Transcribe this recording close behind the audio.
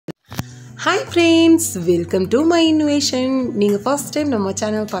Hi friends, welcome to my innovation. நீங்க first time நம்ம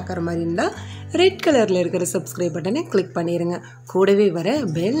channel பார்க்குற மாதிரி இருந்தா red colorல இருக்கிற subscribe பட்டனை click பண்ணிருங்க. கூடவே வர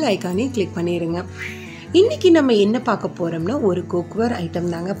bell icon-ஐ click பண்ணிருங்க. இன்னைக்கு நம்ம என்ன பார்க்க போறோம்னா ஒரு cookware item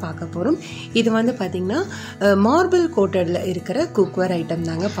தாங்க பார்க்க போறோம். இது வந்து பாத்தீங்கன்னா marble coatedல இருக்கிற cookware item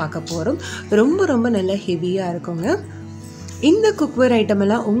தாங்க பார்க்க போறோம். ரொம்ப நல்ல ஹெவியா இருக்குங்க. இந்த cookware item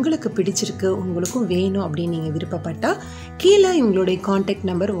எல்லாம் உங்களுக்கு பிடிச்சிருக்கு உங்களுக்கும் வேணும் அப்படி நீங்க விருப்பப்பட்டா கீழ இவங்களுடைய கான்டாக்ட்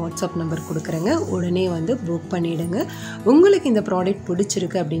நம்பர் வாட்ஸ்அப் நம்பர் கொடுக்கறேங்க உடனே வந்து புக் பண்ணிடுங்க உங்களுக்கு இந்த ப்ராடக்ட்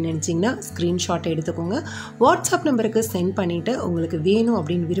பிடிச்சிருக்கு அப்படி நினைச்சீங்கன்னா ஸ்கிரீன்ஷாட் எடுத்துக்கோங்க வாட்ஸ்அப் நம்பருக்கு சென்ட் பண்ணிட்டு உங்களுக்கு வேணும்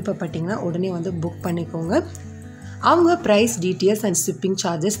அப்படி விருப்பப்பட்டீங்கன்னா உடனே வந்து புக் பண்ணிக்கோங்க அவங்க price details and shipping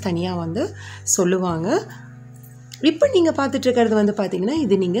charges தனியா வந்து சொல்லுவாங்க இப்போ நீங்க பார்த்துட்டு இருக்கிறது வந்து பாத்தீங்கன்னா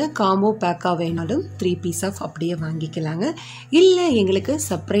இது நீங்க காம்போ பேக்கா வேணாலும் 3 பீஸ் ஆஃப் அப்படியே வாங்கிக்கலாங்க இல்ல உங்களுக்கு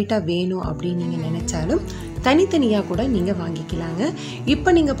செப்பரேட்டா வேணும் அப்படி நீங்க நினைச்சாலும் தனித்தனியா கூட நீங்க வாங்கிக்கலாங்க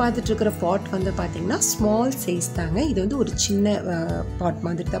இப்போ நீங்க பார்த்துட்டு இருக்கிற பாட் வந்து பாத்தீங்கன்னா ஸ்மால் சைஸ் தாங்க இது வந்து ஒரு சின்ன பாட்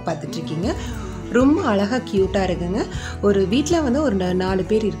மாதிரி தான் பார்த்துட்டு இருக்கீங்க ரொம்ப அழகா கியூட்டா இருக்குங்க ஒரு வீட்ல வந்து ஒரு 4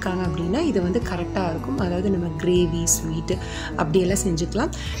 பேர் இருக்காங்க அப்படினா இது வந்து கரெக்ட்டா இருக்கும் அதாவது நம்ம கிரேவி ஸ்வீட் அப்படி எல்லாம்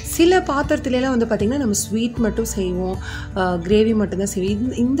செஞ்சுக்கலாம் சில பாத்திரத்துல எல்லாம் வந்து பாத்தீங்கன்னா நம்ம ஸ்வீட் மட்டும் செய்வோம் கிரேவி மட்டும் தான்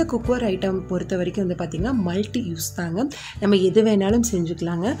செய்வோம் இந்த குக்வேர் ஐட்டம் பொறுத்த வரைக்கும் வந்து பாத்தீங்கன்னா மல்டி யூஸ் தாங்க நம்ம எது வேணாலும்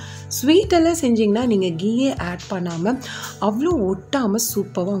செஞ்சுக்கலாங்க ஸ்வீட் எல்லாம் செஞ்சீங்கன்னா நீங்க கீயே ஆட் பண்ணாம அவ்ளோ ஒட்டாம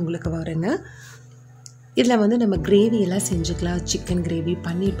சூப்பரா உங்களுக்கு வருங்க இதல வந்து நம்ம கிரேவி எல்லாம் செஞ்சுக்கலாம் சிக்கன் கிரேவி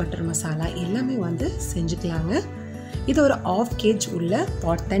பன்னீர் பட்டர் மசாலா எல்லாமே வந்து செஞ்சுக்கலாங்க இது ஒரு 1/2 kg உள்ள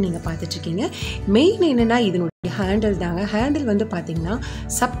பாட் தான் நீங்க பார்த்துட்டு இருக்கீங்க மெயின் என்னன்னா இதனுடைய ஹேண்டில் தாங்க ஹேண்டில் வந்து பாத்தீங்கன்னா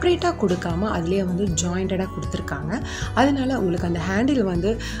செப்பரேட்டா கொடுக்காம அதுலயே வந்து ஜாயிண்டடா கொடுத்திருக்காங்க அதனால உங்களுக்கு அந்த ஹேண்டில்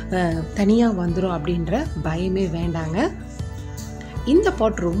வந்து தனியா வந்துரும் அப்படிங்கற பயமே வேண்டாங்க இந்த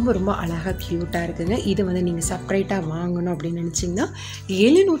பாட் ரொம்ப அழகா கியூட்டா இருக்குங்க இது வந்து நீங்க செப்பரேட்டா வாங்கணும் அப்படி நினைச்சீங்கன்னா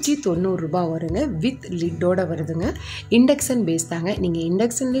 790 ரூபாய் வருங்க வித் லிட்டோட வருதுங்க இண்டக்ஷன் பேஸ் தாங்க நீங்க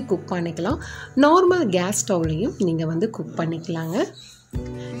இண்டக்ஷன்லயே குக் பண்ணிக்கலாம் நார்மல் கேஸ் ஸ்டவ்லயும் நீங்க வந்து குக் பண்ணிக்கலாங்க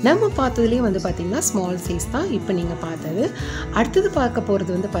நம்ம பார்த்ததுலயே வந்து பாத்தீங்கன்னா ஸ்மால் சைஸ் தான் இப்போ நீங்க பார்த்தது அடுத்து பார்க்க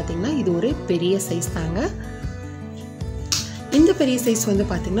போறது வந்து பாத்தீங்கன்னா இது ஒரு பெரிய சைஸ் தாங்க இந்த பெரிய சைஸ் வந்து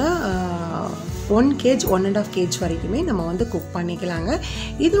பாத்தீங்கன்னா 1 kg 1.5 kg வரைக்குமே நம்ம வந்து குக் பண்ணிக்கலாங்க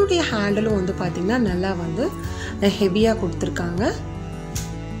இதனுடைய ஹேண்டிலும் வந்து பாத்தீங்கன்னா நல்லா வந்து ஹெவியா கொடுத்திருக்காங்க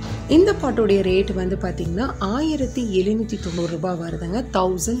இந்த பாட்டோட ரேட் வந்து பாத்தீங்கன்னா 1790 ரூபாய் வருதுங்க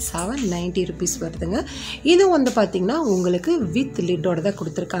 1790 rupees வருதுங்க இது வந்து பாத்தீங்கன்னா உங்களுக்கு வித் லிட்டோட தான்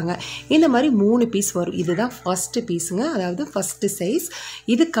கொடுத்திருக்காங்க இந்த மாதிரி 3 பீஸ் வரும் இதுதான் ஃபர்ஸ்ட் பீஸ்ங்க அதாவது ஃபர்ஸ்ட் சைஸ்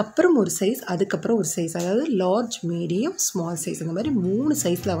இதுக்கு அப்புறம் ஒரு சைஸ் அதுக்கு அப்புறம் ஒரு சைஸ் அதாவது லார்ஜ் மீடியம் ஸ்மால் சைஸ் இந்த மாதிரி 3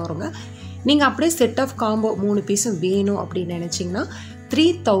 சைஸ்ல வருங்க நீங்க அப்படியே செட் ஆஃப் காம்போ 3 பீஸும் வேணும் அப்படி நினைச்சீங்கன்னா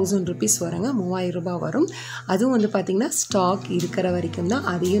 3000 rupees வருங்க 3000 ரூபாய் வரும் அதுவும் வந்து பாத்தீங்கன்னா ஸ்டாக் இருக்கிற வரைக்கும் தான்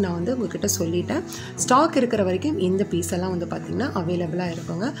அதையும் நான் வந்து உங்ககிட்ட சொல்லிட்டேன் ஸ்டாக் இருக்கிற வரைக்கும் இந்த பீஸ் எல்லாம் வந்து பாத்தீங்கன்னா அவேலபிளா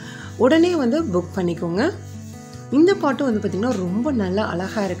இருக்குங்க உடனே வந்து புக் பண்ணிக்கோங்க இந்த பாட்டு வந்து பாத்தீங்கன்னா ரொம்ப நல்லா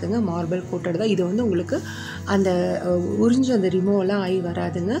அழகா இருக்குங்க மார்பிள் கோட்டட் தான் இது வந்து உங்களுக்கு அந்த உறிஞ்சு அந்த ரிமூவ் எல்லாம் ஆகி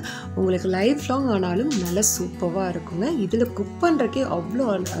வராதுங்க உங்களுக்கு லைஃப் லாங் ஆனாலும் நல்ல சூப்பரா இருக்குங்க இதுல குக் பண்றதுக்கே அவ்வளோ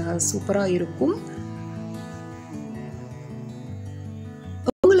சூப்பரா இருக்கும்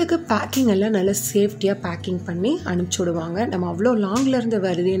உங்களுக்கு பேக்கிங் எல்லாம் நல்ல சேஃப்டியா பேக்கிங் பண்ணி அனுப்பிச்சு விடுவாங்க நம்ம அவ்வளோ லாங்ல இருந்து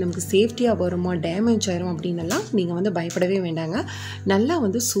வருது நமக்கு சேஃப்டியா வருமா டேமேஜ் ஆயிரும் அப்படின்னு எல்லாம் நீங்க வந்து பயப்படவே வேண்டாங்க நல்லா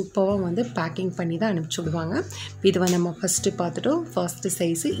வந்து சூப்பரா வந்து பேக்கிங் பண்ணி தான் அனுப்பிச்சு விடுவாங்க இது வந்து நம்ம ஃபர்ஸ்ட் பார்த்துட்டோம் ஃபர்ஸ்ட்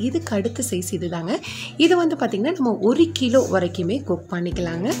சைஸ் இதுக்கு அடுத்த சைஸ் இதுதாங்க இது வந்து பாத்தீங்கன்னா நம்ம 1 கிலோ வரைக்குமே குக்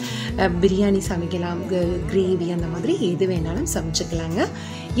பண்ணிக்கலாங்க பிரியாணி சமைக்கலாம் கிரேவி அந்த மாதிரி எது வேணாலும் சமைச்சுக்கலாங்க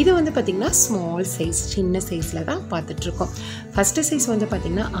இது வந்து பாத்தீங்கன்னா ஸ்மால் சைஸ் சின்ன சைஸ்ல தான் பார்த்துட்டு இருக்கோம் ஃபர்ஸ்ட் சைஸ் வந்து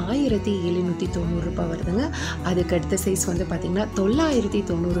பாத்தீங்கன்னா 1790 ரூபாய் வருதுங்க அதுக்கு அடுத்த சைஸ் வந்து பாத்தீங்கன்னா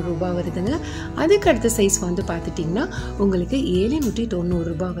 990 ரூபாய் வருதுங்க அதுக்கு அடுத்த சைஸ் வந்து பார்த்துட்டீங்கன்னா உங்களுக்கு 790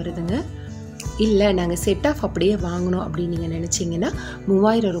 ரூபாய் வருதுங்க இல்ல நாங்க செட் ஆஃப் அப்படியே வாங்கணும் அப்படி நீங்க நினைச்சீங்கன்னா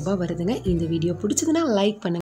 3000 ரூபாய் வருதுங்க இந்த வீடியோ பிடிச்சதுன்னா லைக் பண்ணுங்க